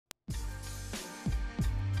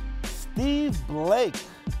Steve Blake.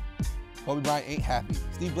 Kobe Bryant ain't happy.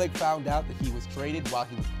 Steve Blake found out that he was traded while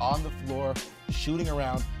he was on the floor shooting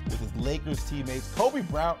around with his Lakers teammates. Kobe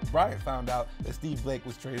Bryant found out that Steve Blake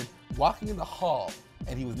was traded walking in the hall,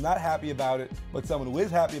 and he was not happy about it. But someone who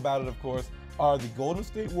is happy about it, of course, are the Golden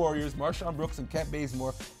State Warriors. MarShon Brooks and Kent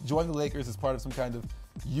Bazemore joined the Lakers as part of some kind of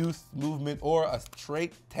youth movement or a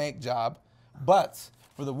straight tank job. But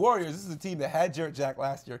for the Warriors, this is a team that had Jarrett Jack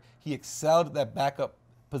last year. He excelled at that backup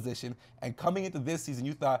position, and coming into this season,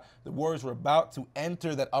 you thought the Warriors were about to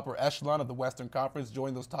enter that upper echelon of the Western Conference,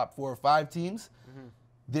 join those top 4 or 5 teams.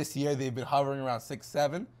 This year, they've been hovering around 6,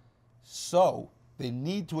 7. So they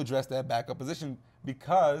need to address that backup position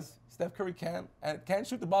because Steph Curry can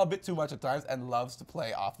shoot the ball a bit too much at times and loves to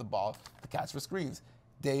play off the ball to catch for screens.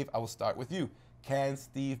 Dave, I will start with you. Can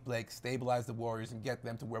Steve Blake stabilize the Warriors and get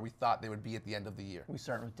them to where we thought they would be at the end of the year? We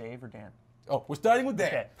starting with Dave or Dan? Oh, we're starting with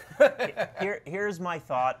Dan. Okay. Here's my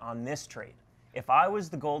thought on this trade. If I was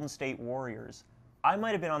the Golden State Warriors, I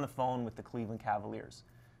might have been on the phone with the Cleveland Cavaliers.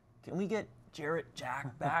 Can we get Jarrett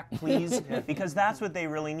Jack back, please? Because that's what they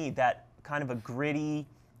really need, that kind of a gritty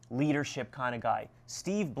leadership kind of guy.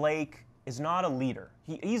 Steve Blake is not a leader.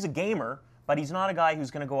 He's a gamer, but he's not a guy who's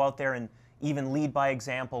going to go out there and even lead by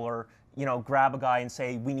example or, you know, grab a guy and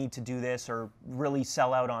say, we need to do this, or really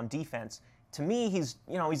sell out on defense. To me, he's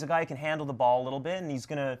a guy who can handle the ball a little bit, and he's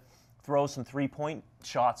going to throw some three-point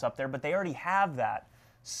shots up there, but they already have that.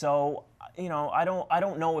 So, you know, I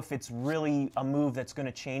don't know if it's really a move that's going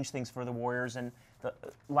to change things for the Warriors. And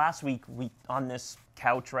last week, on this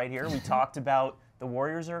couch right here, we talked about the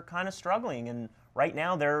Warriors are kind of struggling, and right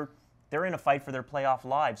now they're in a fight for their playoff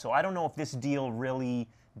lives. So I don't know if this deal really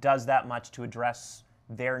does that much to address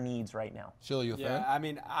their needs right now. Chill, you a fan? I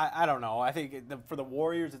mean, I don't know. I think for the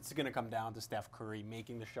Warriors, it's going to come down to Steph Curry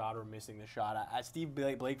making the shot or missing the shot. Steve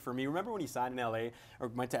Blake, for me, remember when he signed in L.A. or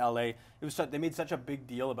went to L.A.? They made such a big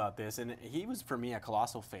deal about this, and he was, for me, a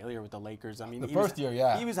colossal failure with the Lakers. I mean, the first year,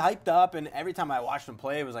 yeah. He was hyped up, and every time I watched him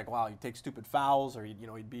play, it was like, wow, he'd take stupid fouls, or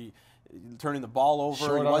he'd be turning the ball over.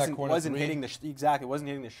 Short he wasn't hitting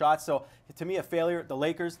the shots. So to me, a failure. The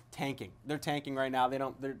Lakers tanking. They're tanking right now.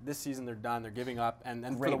 This season they're done. They're giving up.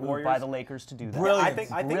 And for the Warriors, by the Lakers to do that. Brilliant. I think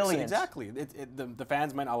so, exactly. The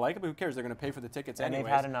fans might not like it, but who cares? They're going to pay for the tickets and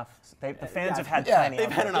anyways. they've had enough. The fans have had plenty.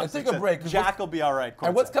 They've had enough. Take a break. Jack will be all right.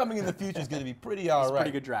 And what's coming in the future is going to be pretty all right. It's a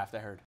pretty good draft, I heard.